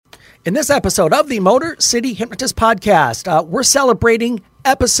In this episode of the Motor City Hypnotist Podcast, we're celebrating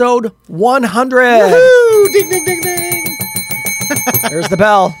episode 100. Woohoo! Ding, ding, ding, ding. There's the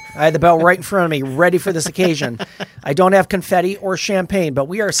bell. I had the bell right in front of me, ready for this occasion. I don't have confetti or champagne, but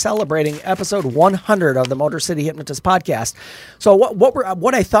we are celebrating episode 100 of the Motor City Hypnotist Podcast. So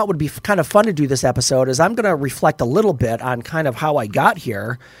what I thought would be kind of fun to do this episode is I'm going to reflect a little bit on kind of how I got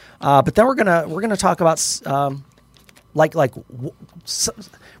here, but then we're gonna talk about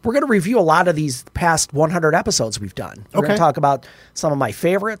we're going to review a lot of these past 100 episodes we've done. We're going to talk about some of my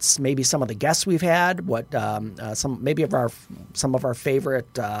favorites, maybe some of the guests we've had, some of our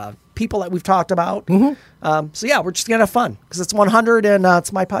favorite people that we've talked about. Mm-hmm. So yeah, we're just going to have fun because it's 100 and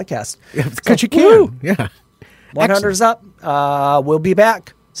it's my podcast. Because you can. Woo! Yeah. 100's up. We'll be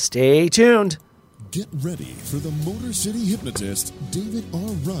back. Stay tuned. Get ready for the Motor City Hypnotist, David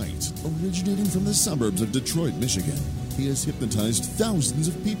R. Wright, originating from the suburbs of Detroit, Michigan. He has hypnotized thousands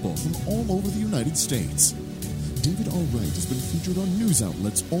of people from all over the United States. David R. Wright has been featured on news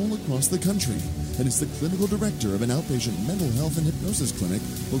outlets all across the country and is the clinical director of an outpatient mental health and hypnosis clinic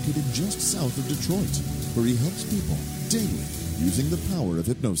located just south of Detroit, where he helps people daily using the power of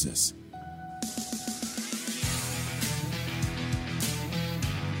hypnosis.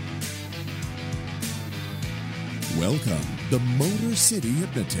 Welcome, the Motor City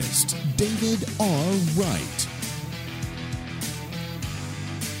Hypnotist, David R. Wright.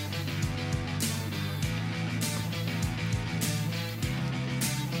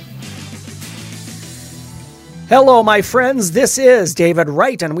 Hello, my friends. This is David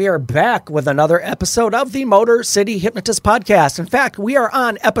Wright, and we are back with another episode of the Motor City Hypnotist Podcast. In fact, we are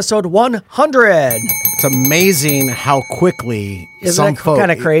on episode 100. It's amazing how quickly Isn't it kind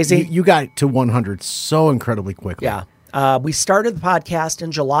of crazy? You got to 100 so incredibly quickly. Yeah. We started the podcast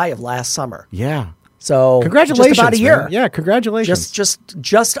in July of last summer. Yeah. So congratulations, just about a year. Man. Yeah, congratulations.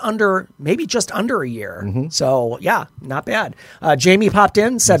 Just under a year. Mm-hmm. So yeah, not bad. Jamie popped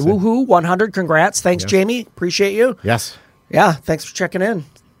in, said woohoo, 100, congrats. Thanks, Jamie. Appreciate you. Yes. Yeah, thanks for checking in.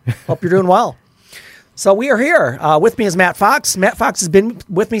 Hope you're doing well. So we are here. With me is Matt Fox. Matt Fox has been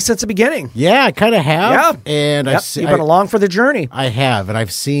with me since the beginning. Yeah, I kind of have. Yeah. And you've been along for the journey. I have, and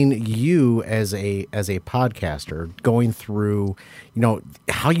I've seen you as a podcaster going through,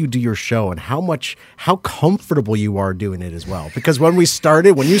 how you do your show and how comfortable you are doing it as well. Because when you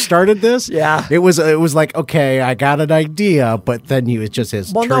started this, it was like, okay, I got an idea, but then it just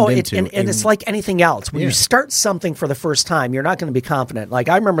has turned into. And it's like anything else. When you start something for the first time, you're not going to be confident. Like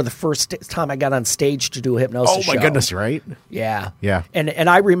I remember the first time I got on stage to do a hypnosis show. Oh my goodness, right? Yeah. Yeah. And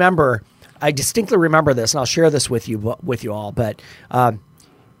I distinctly remember this, and I'll share this with you all, but a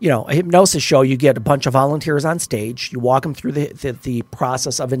hypnosis show, you get a bunch of volunteers on stage. You walk them through the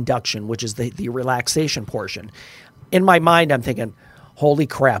process of induction, which is the relaxation portion. In my mind, I'm thinking, holy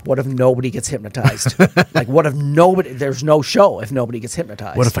crap, what if nobody gets hypnotized? Like, what if there's no show if nobody gets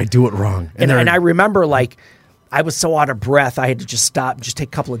hypnotized? What if I do it wrong? And I remember, I was so out of breath, I had to just stop and just take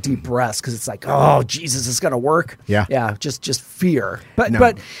a couple of deep breaths because it's like, oh, Jesus, it's going to work. Yeah. Yeah, just fear.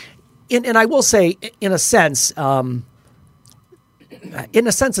 But I will say, in a sense,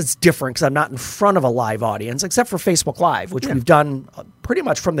 it's different because I'm not in front of a live audience, except for Facebook Live, which we've done pretty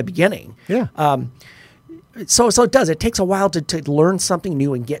much from the beginning. Yeah. So it does. It takes a while to learn something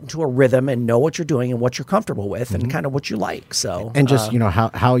new and get into a rhythm and know what you're doing and what you're comfortable with and kind of what you like. So and just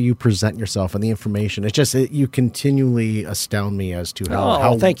how you present yourself and the information. It's just you continually astound me as to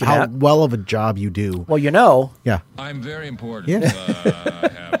how well of a job you do. Well, yeah, I'm very important. Yeah. I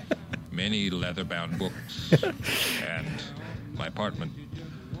have many leather-bound books, and my apartment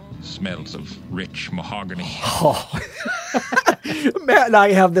smells of rich mahogany. Oh. Matt and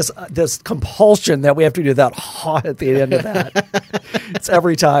I have this compulsion that we have to do that at the end of that. It's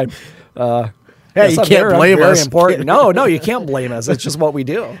every time. Hey, you can't blame us. Very important. No, you can't blame us. It's just what we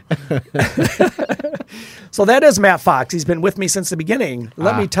do. So that is Matt Fox. He's been with me since the beginning.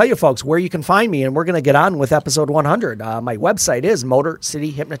 Let me tell you, folks, where you can find me, and we're going to get on with episode 100. My website is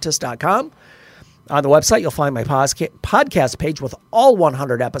motorcityhypnotist.com. On the website, you'll find my podcast page with all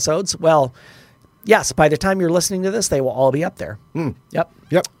 100 episodes. Well, yes, by the time you're listening to this, they will all be up there. Yep.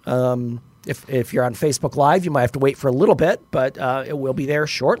 If you're on Facebook Live, you might have to wait for a little bit, but it will be there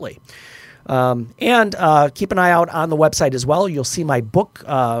shortly. And keep an eye out on the website as well. You'll see my book,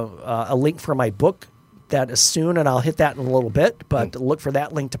 a link for my book that is soon, and I'll hit that in a little bit, but look for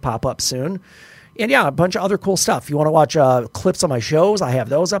that link to pop up soon. And yeah, a bunch of other cool stuff. If you want to watch clips of my shows, I have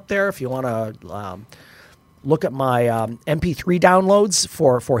those up there. If you want to look at my MP3 downloads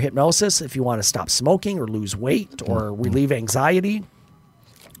for hypnosis, if you want to stop smoking or lose weight or relieve anxiety,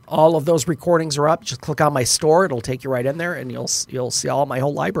 All of those recordings are up. Just click on my store. It'll take you right in there, and you'll see all my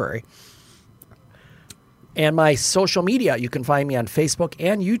whole library. And my social media, you can find me on Facebook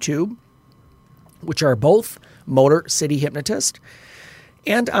and YouTube, which are both Motor City Hypnotist,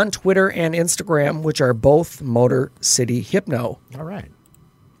 and on Twitter and Instagram, which are both Motor City Hypno. All right.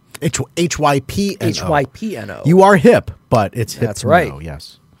 HYPNO. HYPNO. You are hip, but it's Hypno. That's right.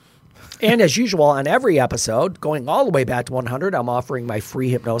 Yes. And as usual, on every episode, going all the way back to 100, I'm offering my free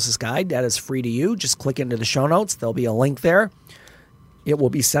hypnosis guide. That is free to you. Just click into the show notes. There'll be a link there. It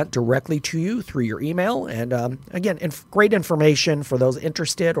will be sent directly to you through your email. And again, great information for those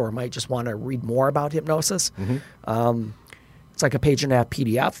interested or might just want to read more about hypnosis. Mm-hmm. It's like a page and a half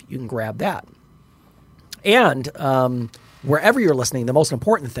PDF. You can grab that. And wherever you're listening, the most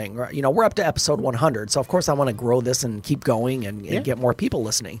important thing, we're up to episode 100. So, of course, I want to grow this and keep going and get more people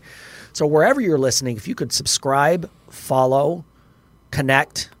listening. So wherever you're listening, if you could subscribe, follow,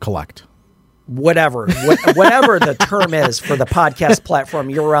 connect, collect, whatever the term is for the podcast platform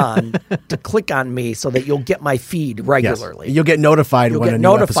you're on, to click on me so that you'll get my feed regularly. Yes. You'll get notified when a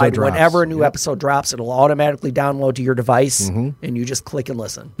new episode drops. Whenever a new episode drops. It'll automatically download to your device, and you just click and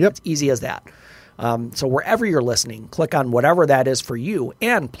listen. Yep. It's easy as that. So wherever you're listening, click on whatever that is for you,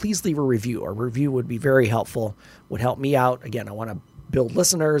 and please leave a review. A review would be very helpful, would help me out. Again, I want to build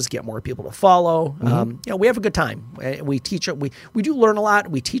listeners, get more people to follow. We have a good time. We teach. We do learn a lot.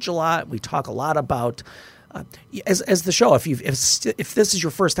 We teach a lot. We talk a lot about as the show. If this is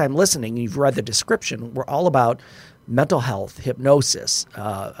your first time listening, and you've read the description, we're all about mental health, hypnosis,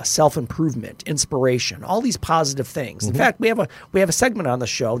 self-improvement, inspiration, all these positive things. In fact, we have a segment on the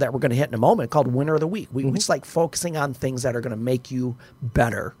show that we're going to hit in a moment called Winner of the Week. We just like focusing on things that are going to make you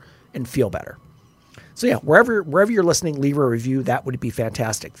better and feel better. So yeah, wherever you're listening, leave a review. That would be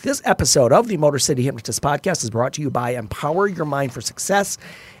fantastic. This episode of the Motor City Hypnotist Podcast is brought to you by Empower Your Mind for Success,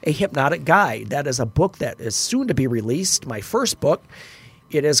 a hypnotic guide. That is a book that is soon to be released, my first book.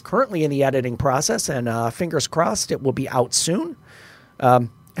 It is currently in the editing process, and fingers crossed it will be out soon.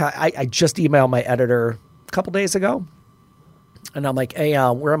 I just emailed my editor a couple days ago, and I'm like, hey,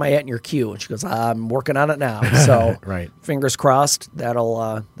 where am I at in your queue? And she goes, I'm working on it now. So right. Fingers crossed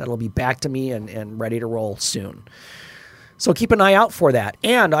that'll be back to me and ready to roll soon. So keep an eye out for that.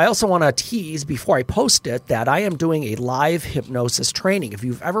 And I also want to tease before I post it that I am doing a live hypnosis training. If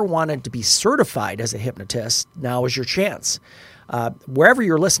you've ever wanted to be certified as a hypnotist, now is your chance. Wherever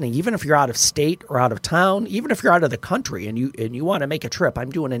you're listening, even if you're out of state or out of town, even if you're out of the country and you want to make a trip,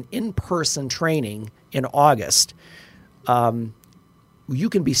 I'm doing an in-person training in August. You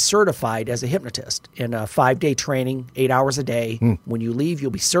can be certified as a hypnotist in a 5-day training, 8 hours a day. When you leave,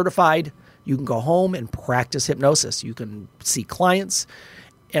 you'll be certified. You can go home and practice hypnosis. You can see clients.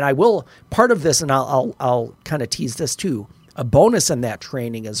 And I will, part of this, and I'll kind of tease this too, a bonus in that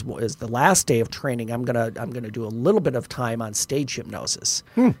training is the last day of training. I'm gonna do a little bit of time on stage hypnosis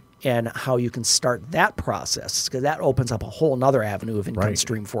and how you can start that process, because that opens up a whole nother avenue of income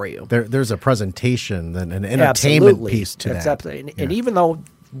stream for you. There's a presentation and an entertainment piece to that. Absolutely. And even though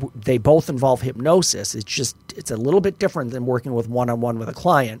they both involve hypnosis, it's a little bit different than working with one-on-one with a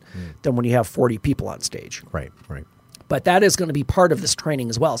client than when you have 40 people on stage. Right. But that is going to be part of this training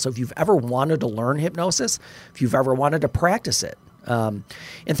as well. So if you've ever wanted to learn hypnosis, if you've ever wanted to practice it, and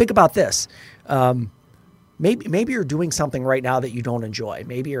think about this, maybe you're doing something right now that you don't enjoy.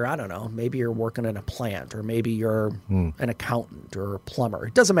 Maybe you're working in a plant, or maybe you're an accountant or a plumber.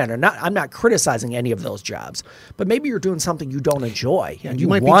 It doesn't matter. I'm not criticizing any of those jobs, but maybe you're doing something you don't enjoy and you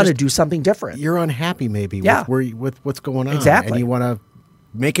want to do something different. You're unhappy maybe with what's going on. Exactly. And you want to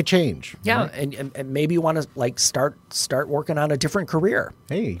make a change. Yeah, right? and maybe you want to start working on a different career.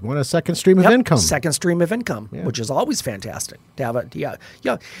 Hey, you want a second stream of income. Second stream of income, which is always fantastic to have it. Yeah.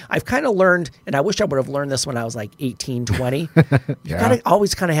 I've kind of learned, and I wish I would have learned this when I was like 18, 20. You got to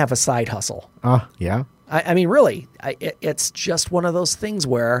always kind of have a side hustle. Yeah. I mean, really, it's just one of those things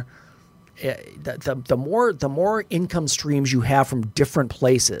where the more income streams you have from different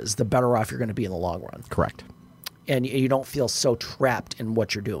places, the better off you're going to be in the long run. Correct. And you don't feel so trapped in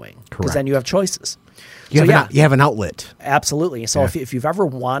what you're doing, because then you have choices. You have an outlet. Absolutely. So if you've ever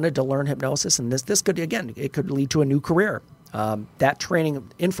wanted to learn hypnosis, and this could, again, it could lead to a new career. That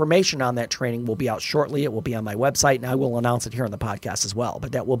training, information on that training will be out shortly. It will be on my website, and I will announce it here on the podcast as well.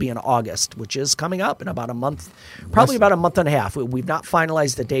 But that will be in August, which is coming up in about a month, probably about a month and a half. We've not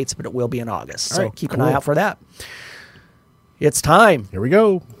finalized the dates, but it will be in August. So keep an eye out for that. It's time. Here we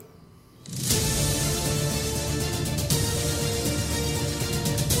go.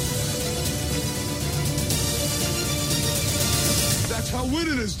 That's how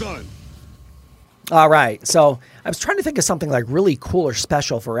winning is done. All right. So I was trying to think of something like really cool or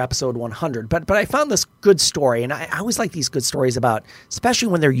special for episode 100, but I found this good story, and I always like these good stories about, especially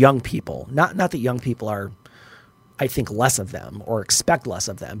when they're young people. Not that young people are, I think, less of them or expect less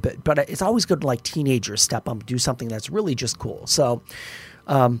of them, but it's always good to like teenagers step up and do something that's really just cool. So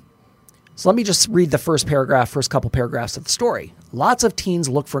let me just read the first couple paragraphs of the story. Lots of teens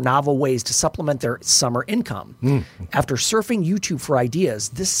look for novel ways to supplement their summer income. After surfing YouTube for ideas,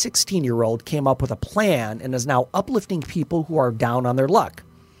 this 16-year-old came up with a plan and is now uplifting people who are down on their luck.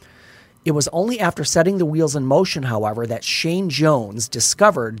 It was only after setting the wheels in motion, however, that Shane Jones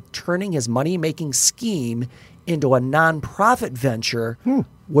discovered turning his money-making scheme into a nonprofit venture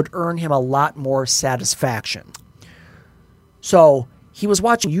would earn him a lot more satisfaction. So he was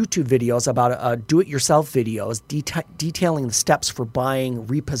watching YouTube videos about do-it-yourself videos detailing the steps for buying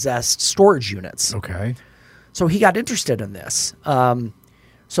repossessed storage units. Okay. So he got interested in this.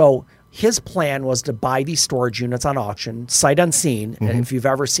 So his plan was to buy these storage units on auction, sight unseen. And if you've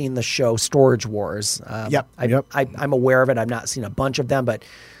ever seen the show Storage Wars, I'm aware of it. I've not seen a bunch of them, but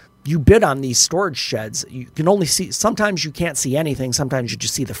you bid on these storage sheds. You can only see, sometimes you can't see anything. Sometimes you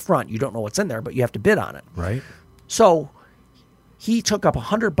just see the front. You don't know what's in there, but you have to bid on it. Right. So he took up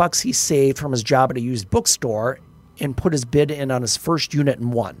 $100 he saved from his job at a used bookstore and put his bid in on his first unit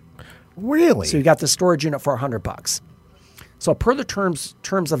and won. Really? So he got the storage unit for $100. So per the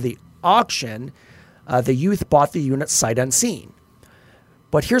terms of the auction, the youth bought the unit sight unseen.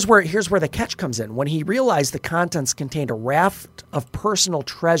 But here's where the catch comes in. When he realized the contents contained a raft of personal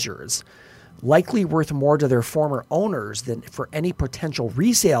treasures, likely worth more to their former owners than for any potential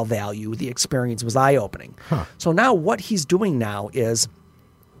resale value, the experience was eye-opening. So now what he's doing now is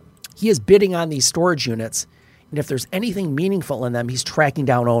he is bidding on these storage units, and if there's anything meaningful in them, he's tracking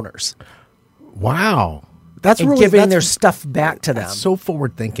down owners. Wow. That's and really giving their stuff back to them. That's so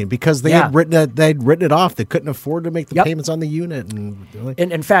forward thinking because they'd written it off. They couldn't afford to make the payments on the unit. And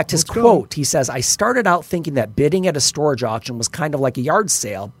in fact, his quote, he says, "I started out thinking that bidding at a storage auction was kind of like a yard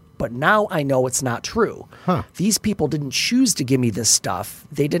sale, but now I know it's not true. These people didn't choose to give me this stuff.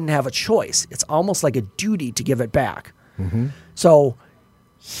 They didn't have a choice. It's almost like a duty to give it back." So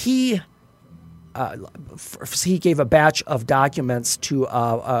he gave a batch of documents to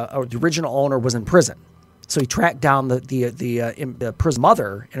the original owner was in prison. So he tracked down the prison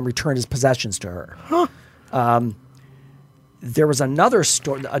mother and returned his possessions to her. There was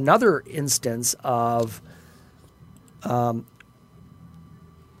another instance of, let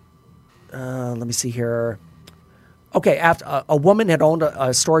me see here. Okay, after a woman had owned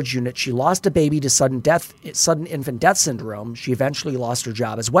a storage unit, she lost a baby to sudden infant death syndrome. She eventually lost her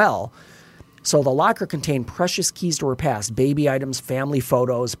job as well. So the locker contained precious keys to her past, baby items, family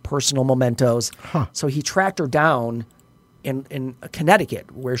photos, personal mementos. So he tracked her down in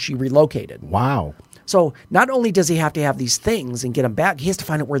Connecticut, where she relocated. Wow. So not only does he have to have these things and get them back, he has to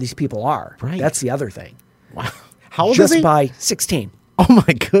find out where these people are. Right. That's the other thing. Wow. How old Just is he? by 16. Oh,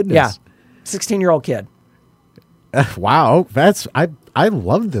 my goodness. Yeah. 16-year-old kid. Wow. I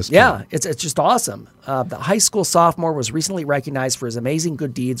love this. Yeah, it's just awesome. The high school sophomore was recently recognized for his amazing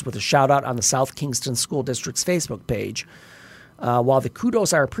good deeds with a shout-out on the South Kingston School District's Facebook page. While the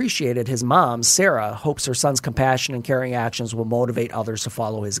kudos are appreciated, his mom, Sarah, hopes her son's compassion and caring actions will motivate others to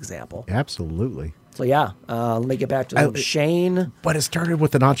follow his example. Absolutely. So, yeah, let me get back to Shane. But it started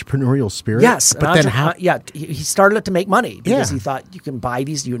with an entrepreneurial spirit. Yes. But then how? Yeah, he started it to make money because he thought you can buy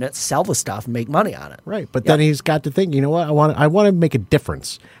these units, sell the stuff, and make money on it. Right. But then he's got to think, you know what? I want to make a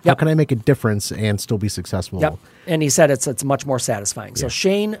difference. How can I make a difference and still be successful? Yep. And he said it's much more satisfying. So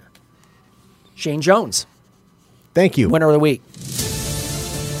Shane Jones. Thank you. Winner of the week.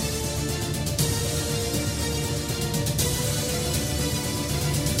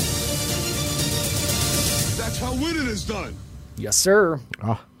 That's how winning is done. Yes, sir.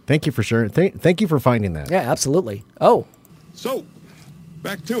 Oh, thank you for sharing. Thank you for finding that. Yeah, absolutely. Oh. So,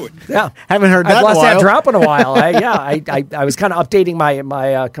 back to it. Yeah. Haven't heard that I've in a lost while. that drop in a while. I was kind of updating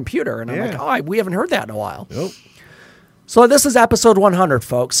my computer, and I'm like, we haven't heard that in a while. Nope. So this is episode 100,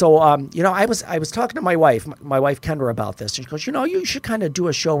 folks. So, I was talking to my wife Kendra, about this. And she goes, you should kind of do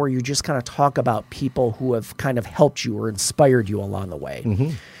a show where you just kind of talk about people who have kind of helped you or inspired you along the way.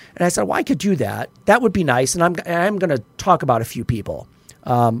 And I said, well, I could do that. That would be nice. And I'm going to talk about a few people.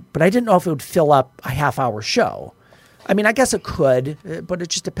 But I didn't know if it would fill up a half-hour show. I mean, I guess it could, but it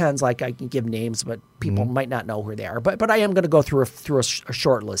just depends. Like, I can give names, but people might not know who they are. But I am going to go through a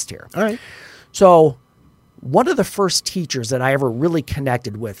short list here. All right. So one of the first teachers that I ever really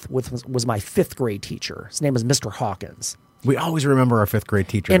connected with was my fifth grade teacher. His name was Mr. Hawkins. We always remember our fifth grade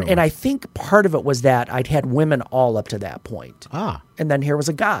teacher. And I think part of it was that I'd had women all up to that point. Ah. And then here was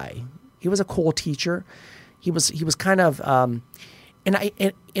a guy. He was a cool teacher. He was kind of, and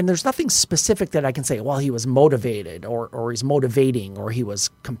there's nothing specific that I can say. Well, he was motivated, or he's motivating, or he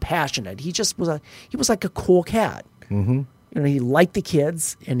was compassionate. He just was like a cool cat. Mm-hmm. You know, he liked the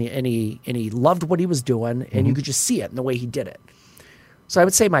kids, and he loved what he was doing, and you could just see it in the way he did it. So I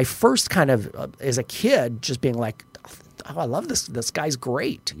would say my first kind of as a kid, just being like, oh, I love this. This guy's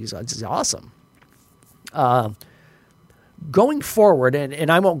great. He's awesome. Going forward, and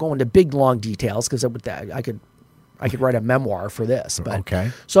I won't go into big long details because I could write a memoir for this. But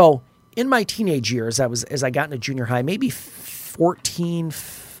Okay. So in my teenage years, as I got into junior high, maybe 14,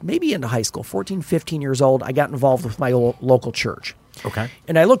 maybe into high school, 14, 15 years old, I got involved with my local church. Okay.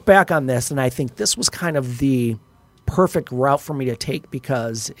 And I look back on this, and I think this was kind of the perfect route for me to take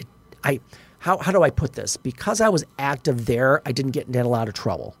because how do I put this? Because I was active there, I didn't get into a lot of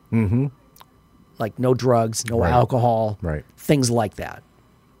trouble. Mm-hmm. Like no drugs, no alcohol, things like that.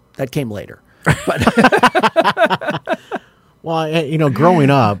 That came later. But Well, growing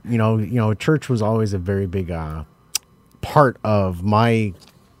up, church was always a very big part of my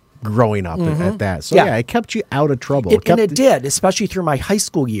growing up at that. So Yeah. it kept you out of trouble. and it did, especially through my high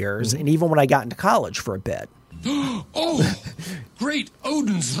school years, and even when I got into college for a bit. Oh, great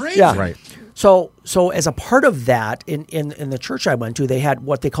Odin's Raven. Yeah. Right. So as a part of that, in the church I went to, they had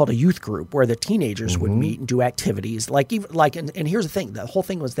what they called a youth group where the teenagers would meet and do activities. And here's the thing: the whole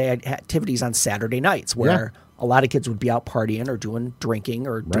thing was they had activities on Saturday nights where a lot of kids would be out partying or doing drinking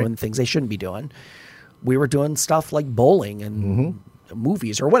or doing things they shouldn't be doing. We were doing stuff like bowling and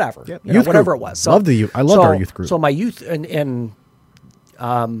movies or whatever, whatever it was. So, I love our youth group. So my youth and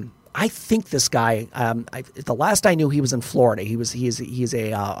I think this guy. The last I knew, he was in Florida. He's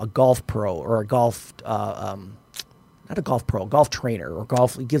a golf pro or a golf, not a golf pro, a golf trainer or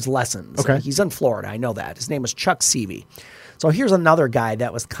golf. He gives lessons. Okay. He's in Florida. I know that. His name was Chuck Seavey. So here's another guy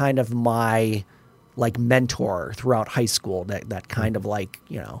that was kind of my mentor throughout high school. That kind of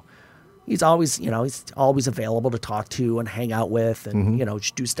he's always available to talk to and hang out with and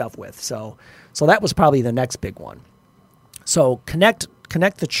just do stuff with. So that was probably the next big one. So connect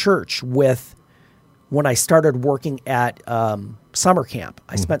the church with when I started working at summer camp.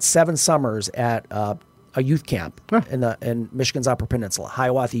 I spent 7 summers at a youth camp in Michigan's Upper Peninsula,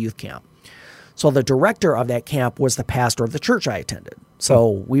 Hiawatha Youth Camp. So the director of that camp was the pastor of the church I attended. So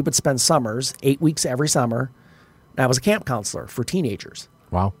we would spend summers, 8 weeks every summer. And I was a camp counselor for teenagers.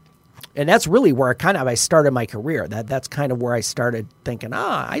 Wow. And that's really where I started my career. That's kind of where I started thinking,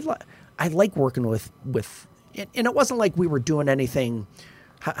 I like working with, and it wasn't like we were doing anything,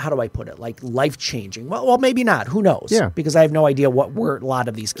 how do I put it, like life-changing. Well, maybe not. Who knows? Yeah. Because I have no idea where a lot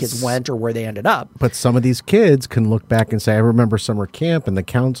of these kids went or where they ended up. But some of these kids can look back and say, I remember summer camp and the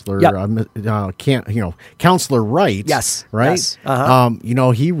counselor, Counselor Wright. Yes. Right? Yes.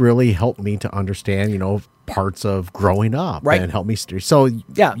 Uh-huh. He really helped me to understand, parts of growing up and help me. So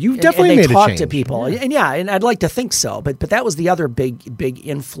yeah, you definitely and they made a talk change. to people, and I'd like to think so. But that was the other big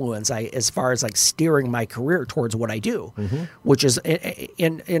influence as far as steering my career towards what I do, which is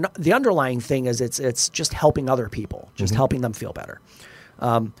in the underlying thing is it's just helping other people, just helping them feel better.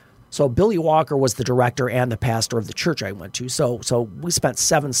 So Billy Walker was the director and the pastor of the church I went to. So we spent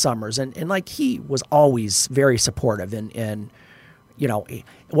 7 summers, and he was always very supportive and and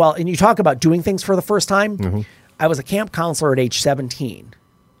you talk about doing things for the first time. I was a camp counselor at age 17,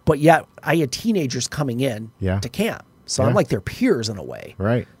 but yet I had teenagers coming in to camp. So I'm like their peers in a way.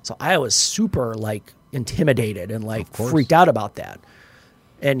 Right. So I was super intimidated and freaked out about that.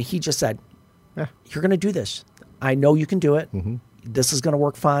 And he just said, you're going to do this. I know you can do it. This is going to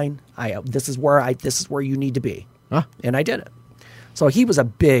work fine. This is where you need to be. And I did it. So he was a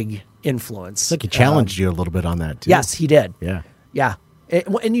big influence. It's like he challenged you a little bit on that too. Yes, he did. Yeah. Yeah.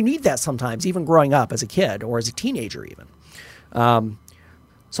 And you need that sometimes, even growing up as a kid or as a teenager even.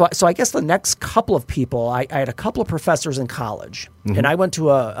 So I guess the next couple of people, I had a couple of professors in college, and I went to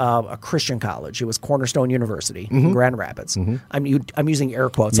a Christian college. It was Cornerstone University in Grand Rapids. I'm using air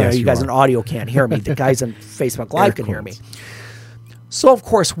quotes. I know Yes, you guys are. in audio can't hear me. The guys on Facebook Live can hear me. So, of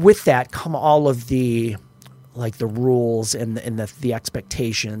course, with that come all of the the rules and the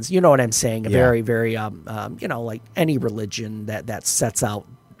expectations. You know what I'm saying? Very, very, like any religion that sets out,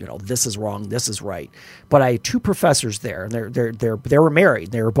 this is wrong, this is right. But I had 2 professors there, and they were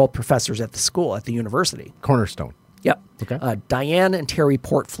married. They were both professors at the school, at the university. Cornerstone. Yep. Okay. Diane and Terry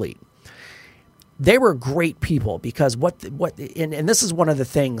Portfleet. They were great people because and this is one of the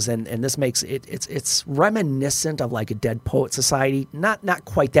things, and this makes it's reminiscent of a Dead Poet Society, not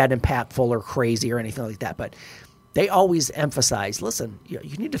quite that impactful or crazy or anything like that, but they always emphasize, listen,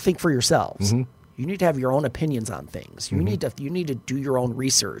 you need to think for yourselves. You need to have your own opinions on things. You need to do your own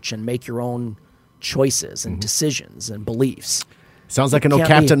research and make your own choices and decisions and beliefs. Sounds like an Can't old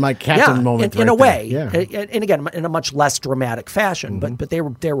Captain be- Mike Captain moment. in right a way. there. Yeah. And again, in a much less dramatic fashion, but they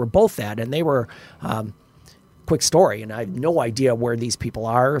were both that, and they were. Quick story, and I have no idea where these people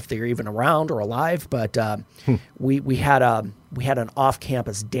are, if they're even around or alive. But we had an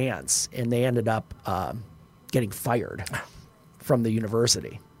off-campus dance, and they ended up getting fired from the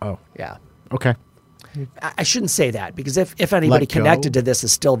university. Oh, Yeah, okay. I shouldn't say that, because if anybody Let go? connected to this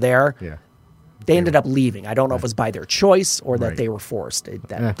is still there, Yeah. they ended up leaving. I don't know if it was by their choice or that Right. they were forced.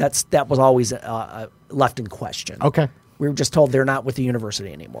 That was always left in question. Okay. We were just told they're not with the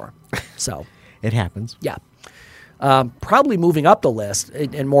university anymore. So. It happens. Yeah. Probably moving up the list,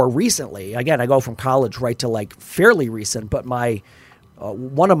 and more recently, again, I go from college right to like fairly recent, but my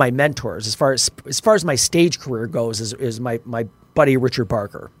one of my mentors as far as my stage career goes is my buddy Richard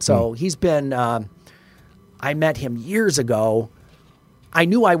Barker. So he's been I met him years ago. I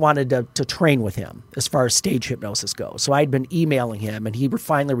knew I wanted to train with him as far as stage hypnosis goes. So I'd been emailing him, and he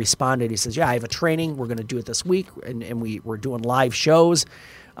finally responded. He says, "Yeah, I have a training. We're going to do it this week, and we're doing live shows."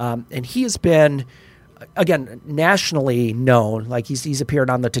 And he has been, again, nationally known. Like he's appeared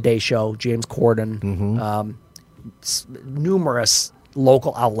on the Today Show, James Corden, numerous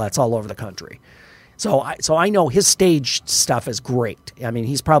local outlets all over the country. So I know his stage stuff is great. I mean,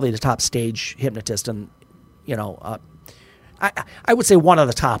 he's probably the top stage hypnotist, and I would say one of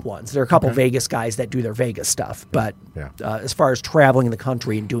the top ones. There are a couple Vegas guys that do their Vegas stuff, but as far as traveling the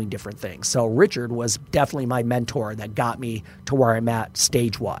country and doing different things. So Richard was definitely my mentor that got me to where I'm at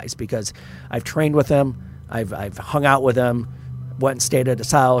stage-wise, because I've trained with him, I've hung out with him, went and stayed at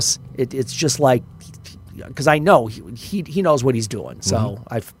his house. It's just like, because I know he knows what he's doing, so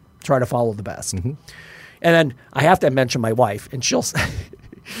I've tried to follow the best. And then I have to mention my wife, and she'll...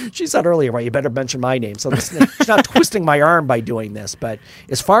 She said earlier, well, you better mention my name. So she's not twisting my arm by doing this. But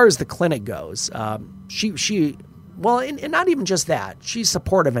as far as the clinic goes, she and not even just that. She's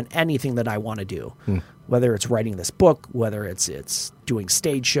supportive in anything that I want to do, whether it's writing this book, whether it's doing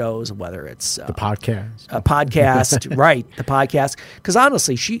stage shows, whether it's The podcast. a podcast, right? The podcast. Because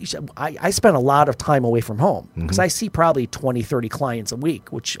honestly, I spend a lot of time away from home because I see probably 20, 30 clients a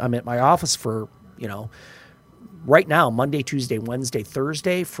week, which I'm at my office for, right now, Monday, Tuesday, Wednesday,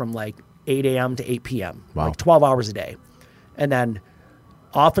 Thursday, from like 8 a.m. to 8 p.m., Wow. like 12 hours a day. And then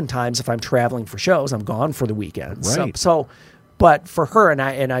oftentimes if I'm traveling for shows, I'm gone for the weekend. Right. So, but for her, and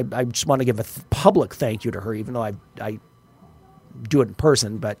I just want to give a public thank you to her, even though I do it in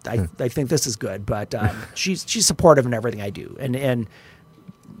person, but I think this is good. But she's supportive in everything I do. And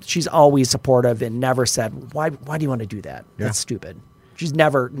she's always supportive and never said, why do you want to do that? Yeah. That's stupid. She's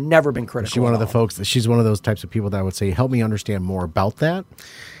never been critical. She's one of the at all. folks. She's one of those types of people that would say, "Help me understand more about that."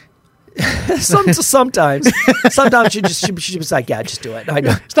 Sometimes she was like, "Yeah, just do it."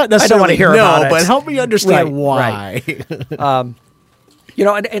 It's not necessarily I don't want to hear about it, but help me understand Right, why.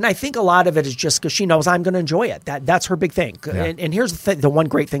 and I think a lot of it is just because she knows I'm going to enjoy it. That's her big thing. Yeah. And here's the one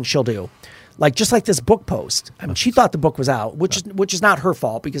great thing she'll do, like just like this book post. I mean, she thought the book was out, which is not her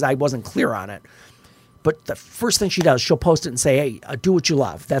fault because I wasn't clear on it. But the first thing she does, she'll post it and say, "Hey, do what you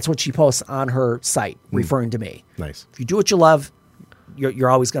love." That's what she posts on her site, referring to me. Nice. If you do what you love, you're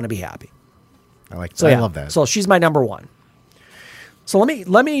always going to be happy. I like. So I yeah, love that. So she's my number one. So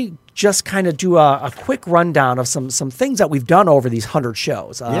let me just kind of do a quick rundown of some things that we've done over these 100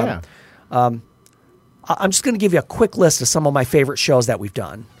 shows. I'm just going to give you a quick list of some of my favorite shows that we've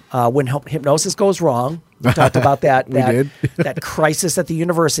done. When hypnosis goes wrong, we talked about that. We did. That crisis at the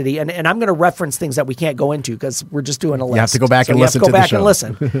university, and I'm going to reference things that we can't go into because we're just doing a list. You have to go back and listen to to the the show. and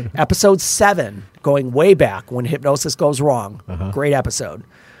listen. Episode 7, going way back when hypnosis goes wrong. Great episode.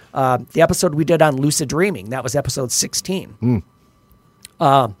 The episode we did on lucid dreaming, that was episode 16.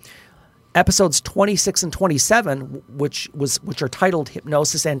 Episodes 26 and 27, which are titled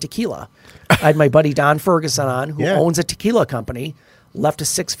Hypnosis and Tequila. I had my buddy Don Ferguson on, who Yeah. owns a tequila company, left a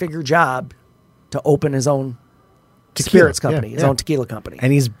 6-figure job to open his own spirits company, his own tequila company.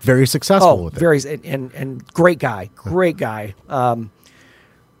 And he's very successful with it. Very and great guy.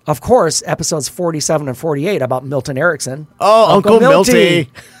 Of course, episodes 47 and 48 about Milton Erickson. Oh, Uncle Milty.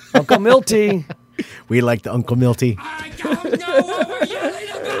 Uncle Milty. We like the Uncle Milty. I don't know what we're yelling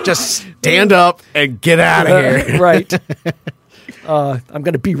about. Just stand up and get out of here. Right. I'm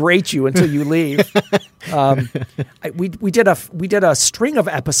going to berate you until you leave. We did a string of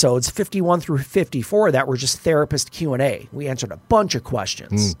episodes, 51 through 54, that were just therapist Q&A. We answered a bunch of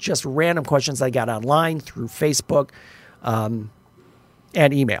questions, just random questions I got online through Facebook and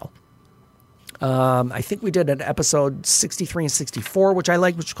email. I think we did an episode 63 and 64, which I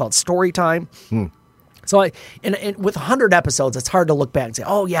like, which is called Story Time. So and with 100 episodes, it's hard to look back and say,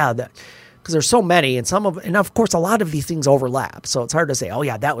 oh yeah, because there's so many, and of course a lot of these things overlap. So it's hard to say, oh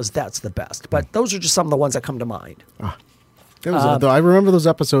yeah, that's the best. But those are just some of the ones that come to mind. I remember those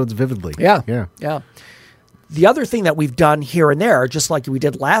episodes vividly. Yeah. Yeah. The other thing that we've done here and there, just like we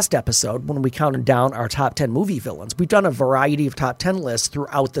did last episode when we counted down our top 10 movie villains, we've done a variety of top 10 lists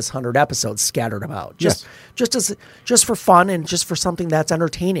throughout this 100 episodes scattered about. Just for fun and just for something that's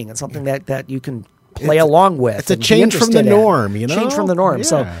entertaining and something that you can play along with. It's a change from the norm, you know? Change from the norm. Yeah.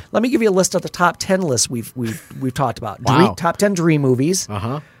 So let me give you a list of the top 10 lists we've talked about. Wow. Top 10 dream movies.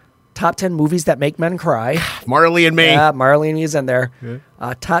 Top 10 movies that make men cry. Marley and Me. Yeah, Marley and Me is in there.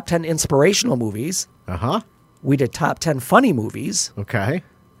 Yeah. Top 10 inspirational movies. We did top 10 funny movies. Okay.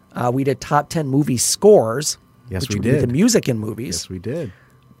 We did top 10 movie scores. Yes, which we would be did. the music in movies. Yes, we did.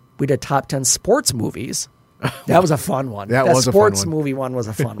 We did top 10 sports movies. That was a fun one. That was a fun sports one. movie one was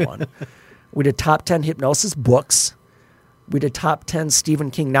a fun one. We did top 10 hypnosis books. We did top 10 Stephen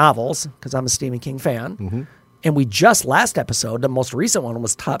King novels, because I'm a Stephen King fan. And we just, last episode, the most recent one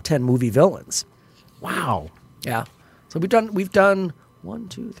was top 10 movie villains. Wow. Yeah. So we've done 1,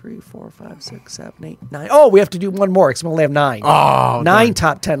 2, 3, 4, 5, 6, 7, 8, 9. Oh, we have to do one more because we only have 9. Oh, 9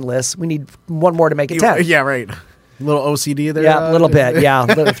 top 10 lists. We need one more to make it 10. Yeah, right. A little OCD there. Yeah, a little bit. Yeah,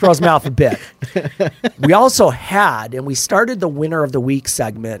 it throws me off a bit. We also had, and we started the winner of the week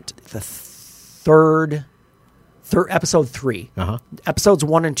segment, the third episode 3. Episodes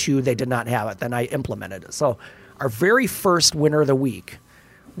 1 and 2, they did not have it. Then I implemented it. So our very first winner of the week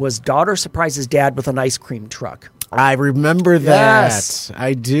was daughter surprises dad with an ice cream truck. I remember that. Yes.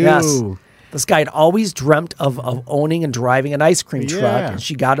 I do. Yes. This guy had always dreamt of owning and driving an ice cream truck, Yeah. and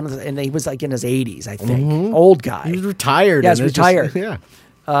she got him, and he was like in his 80s, I think. Old guy. He was retired. Yeah, he's and it retired.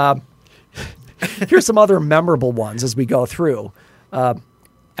 Yeah. Here's some other memorable ones as we go through.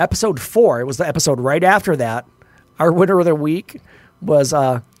 Episode 4, it was the episode right after that. Our winner of the week was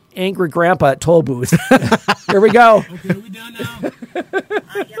Angry Grandpa at Toll Booth. Here we go. Okay, are we done now?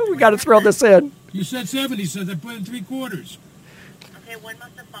 We got to throw this in. You said 70, so I put in 3/4. Okay, one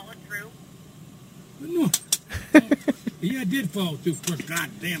must have followed through. No. Yeah, I did follow through. Of course, God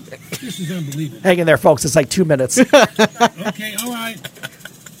damn. This is unbelievable. Hang in there, folks. It's like 2 minutes. Okay, all right.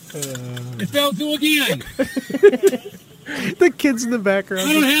 It fell through again. The kids in the background.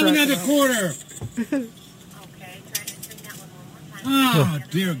 I don't have another quarter. Okay, try to sing that one more time. Oh,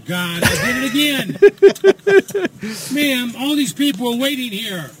 dear God. I did it again. Ma'am, all these people are waiting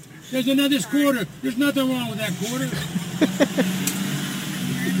here. There's another quarter. There's nothing wrong with that quarter.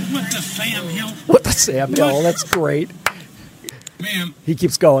 What the Sam Hill? What the Sam Hill? That's great. Ma'am. He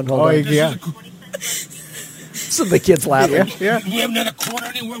keeps going. Hold on. yeah. Some of the kids laughing. Yeah. We have another quarter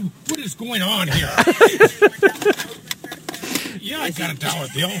anywhere. What is going on here? Yeah, I got a dollar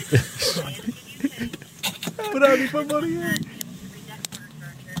bill. But I need my money in.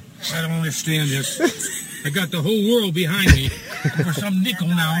 I don't understand this. I got the whole world behind me for some nickel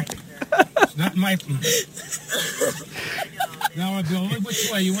now. It's not my dollar bill. Which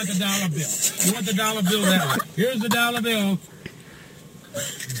way? You want the dollar bill? You want the dollar bill that way? Here's the dollar bill.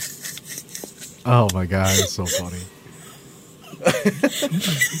 Oh my God, it's so funny.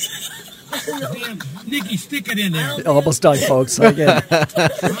 Damn, Nikki, stick it in there. Almost done, folks. Again. Huh?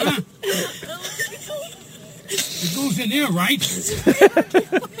 It goes in there, right?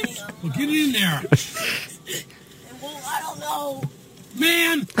 Well, get it in there. Well, I don't know.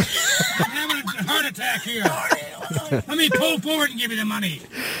 Man, I'm having a heart attack here. Let me pull forward and give you the money.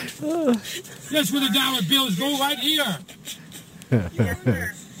 That's where the dollar bills go, right here. Yes,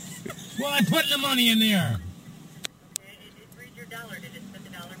 sir. Well, I'm putting the money in there. Okay, read your dollar. Did it spit the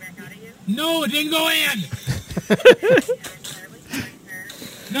dollar back out of you? No, it didn't go in. I'm terribly sorry, sir.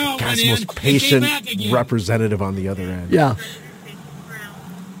 No, it God's went the in. most It came patient back again. representative on the other end. Yeah.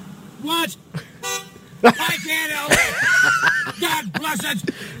 What? I can't help it. God bless it.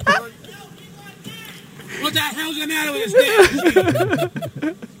 What the hell's the matter with this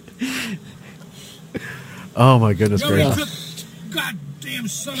damn? Oh my goodness You already gracious. took goddamn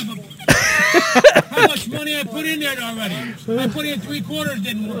son of a... How much money I put in there already? I put in 3/4,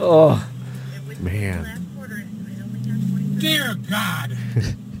 didn't work. Oh, Man. Last quarter, it only got 20. Dear God.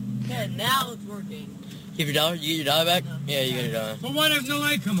 Yeah, now it's working. Give your dollar? You get your dollar back? Yeah, you get your dollar. But why doesn't the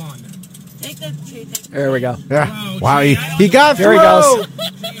light come on? Take the take there we go. Yeah. Oh, Wow, gee, he got There he through. goes. So you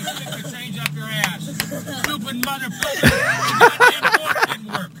stick the change up your ass. Stupid motherfucker. The goddamn quarter didn't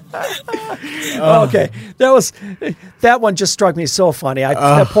work. Okay, that one just struck me so funny.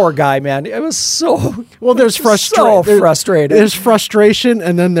 That poor guy, man. It was so Well, there's so frustrated. There's frustration,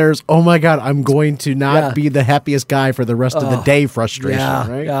 and then there's, oh my God, I'm going to not be the happiest guy for the rest of the day frustration,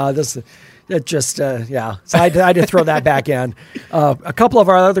 right? Yeah, it just, So I had to throw that back in. A couple of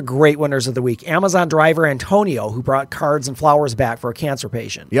our other great winners of the week. Amazon driver Antonio, who brought cards and flowers back for a cancer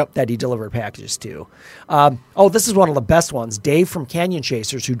patient that he delivered packages to. This is one of the best ones. Dave from Canyon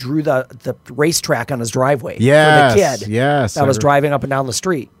Chasers, who drew the racetrack on his driveway for the kid that was driving up and down the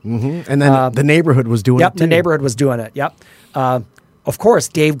street. Mm-hmm. And then the neighborhood was doing it too. The neighborhood was doing it, of course,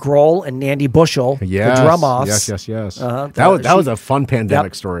 Dave Grohl and Nandy Bushell, the drum offs. Yes. That was a fun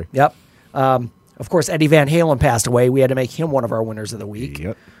pandemic story. Yep. Of course, Eddie Van Halen passed away. We had to make him one of our winners of the week.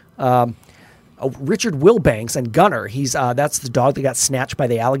 Yep. Richard Wilbanks and Gunner. That's the dog that got snatched by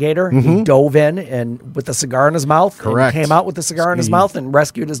the alligator. He dove in and with the cigar in his mouth. Correct. And came out with the cigar in his mouth and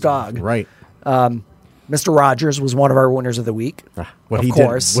rescued his dog. Right. Mr. Rogers was one of our winners of the week. What he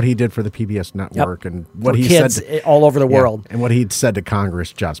did for the PBS network and what he kids said all over the world. And what he'd said to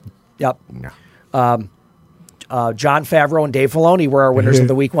Congress just. Yep. No. John Favreau and Dave Filoni were our winners of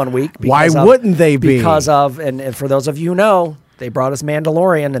the week 1 week. Why wouldn't they be? Because of, and for those of you who know, they brought us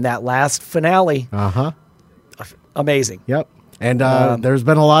Mandalorian in that last finale. Amazing. Yep. And there's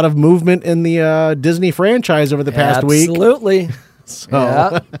been a lot of movement in the Disney franchise over the past week. Absolutely.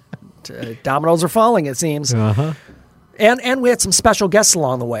 Dominoes are falling, it seems. And we had some special guests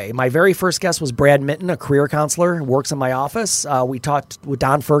along the way. My very first guest was Brad Minton, a career counselor who works in my office. We talked with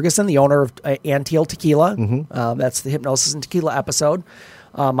Don Ferguson, the owner of Anteel Tequila. That's the Hypnosis and Tequila episode.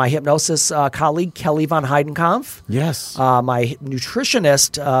 My hypnosis colleague, Kelly von Heidenkampf. Yes. My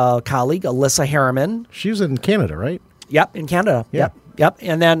nutritionist colleague, Alyssa Harriman. She was in Canada, right? Yep, in Canada. Yeah. Yep.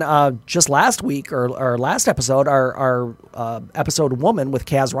 And then just last week or last episode, our episode Woman with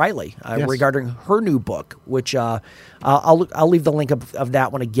Kaz Riley regarding her new book, which I'll leave the link of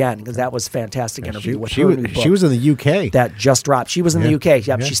that one again because that was a fantastic interview with her new book. She was in the UK. That just dropped. She was in the UK.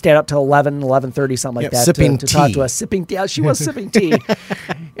 Yep. She stayed up till 11:30, something like that. Sipping to tea. talk to us. Sipping tea. Yeah, she was sipping tea.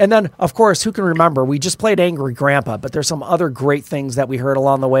 And then, of course, who can remember? We just played Angry Grandpa, but there's some other great things that we heard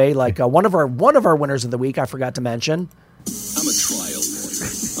along the way. Like one of our winners of the week, I forgot to mention. I'm a trial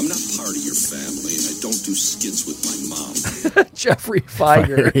lawyer. I'm not part of your family, and I don't do skits with my mom. Jeffrey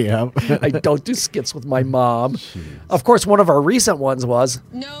Feiger. I don't do skits with my mom. Jeez. Of course, one of our recent ones was...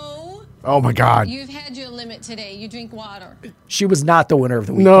 No. Oh, my God. You've had your limit today. You drink water. She was not the winner of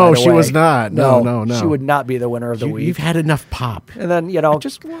the week. No, she was not. No. She would not be the winner of the week. You've had enough pop. And then,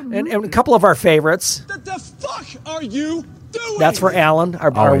 and a couple of our favorites. What the fuck are you doing? That's for Alan,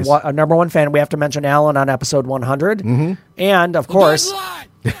 our number one fan. We have to mention Alan on episode 100. Mm-hmm. And, of course... Do it live.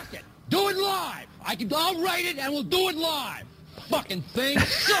 Do it live. I'll write it and we'll do it live. Fucking thing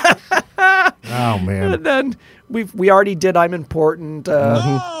sucks. Oh, man. And then we already did I'm Important.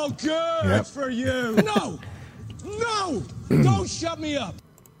 Oh, good for you. No. Don't shut me up.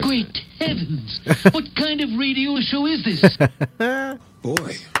 Great heavens. What kind of radio show is this?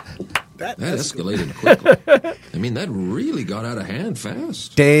 Boy, that escalated quickly. I mean, that really got out of hand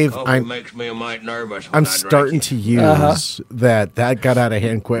fast. Dave, It makes me a mite nervous. I'm starting to use that got out of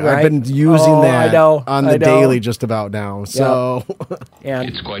hand quick. Right? I've been using that on the daily just about now. So and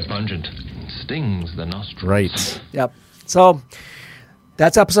it's quite pungent. Stings the nostrils. Right. Yep. So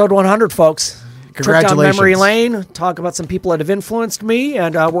that's episode 100, folks. Congratulations. Trip down memory lane, talk about some people that have influenced me,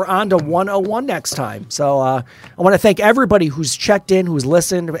 and we're on to 101 next time. So I want to thank everybody who's checked in, who's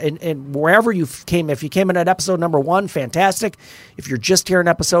listened, and wherever you came. If you came in at episode number 1, fantastic. If you're just here in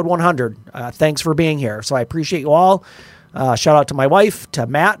episode 100, thanks for being here. So I appreciate you all. Shout out to my wife, to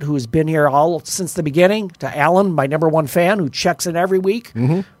Matt, who's been here all since the beginning, to Alan, my number one fan, who checks in every week.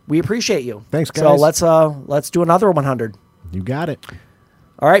 Mm-hmm. We appreciate you. Thanks, guys. So let's do another 100. You got it.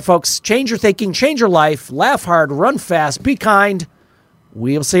 All right, folks, change your thinking, change your life, laugh hard, run fast, be kind.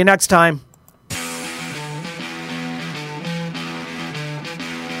 We'll see you next time.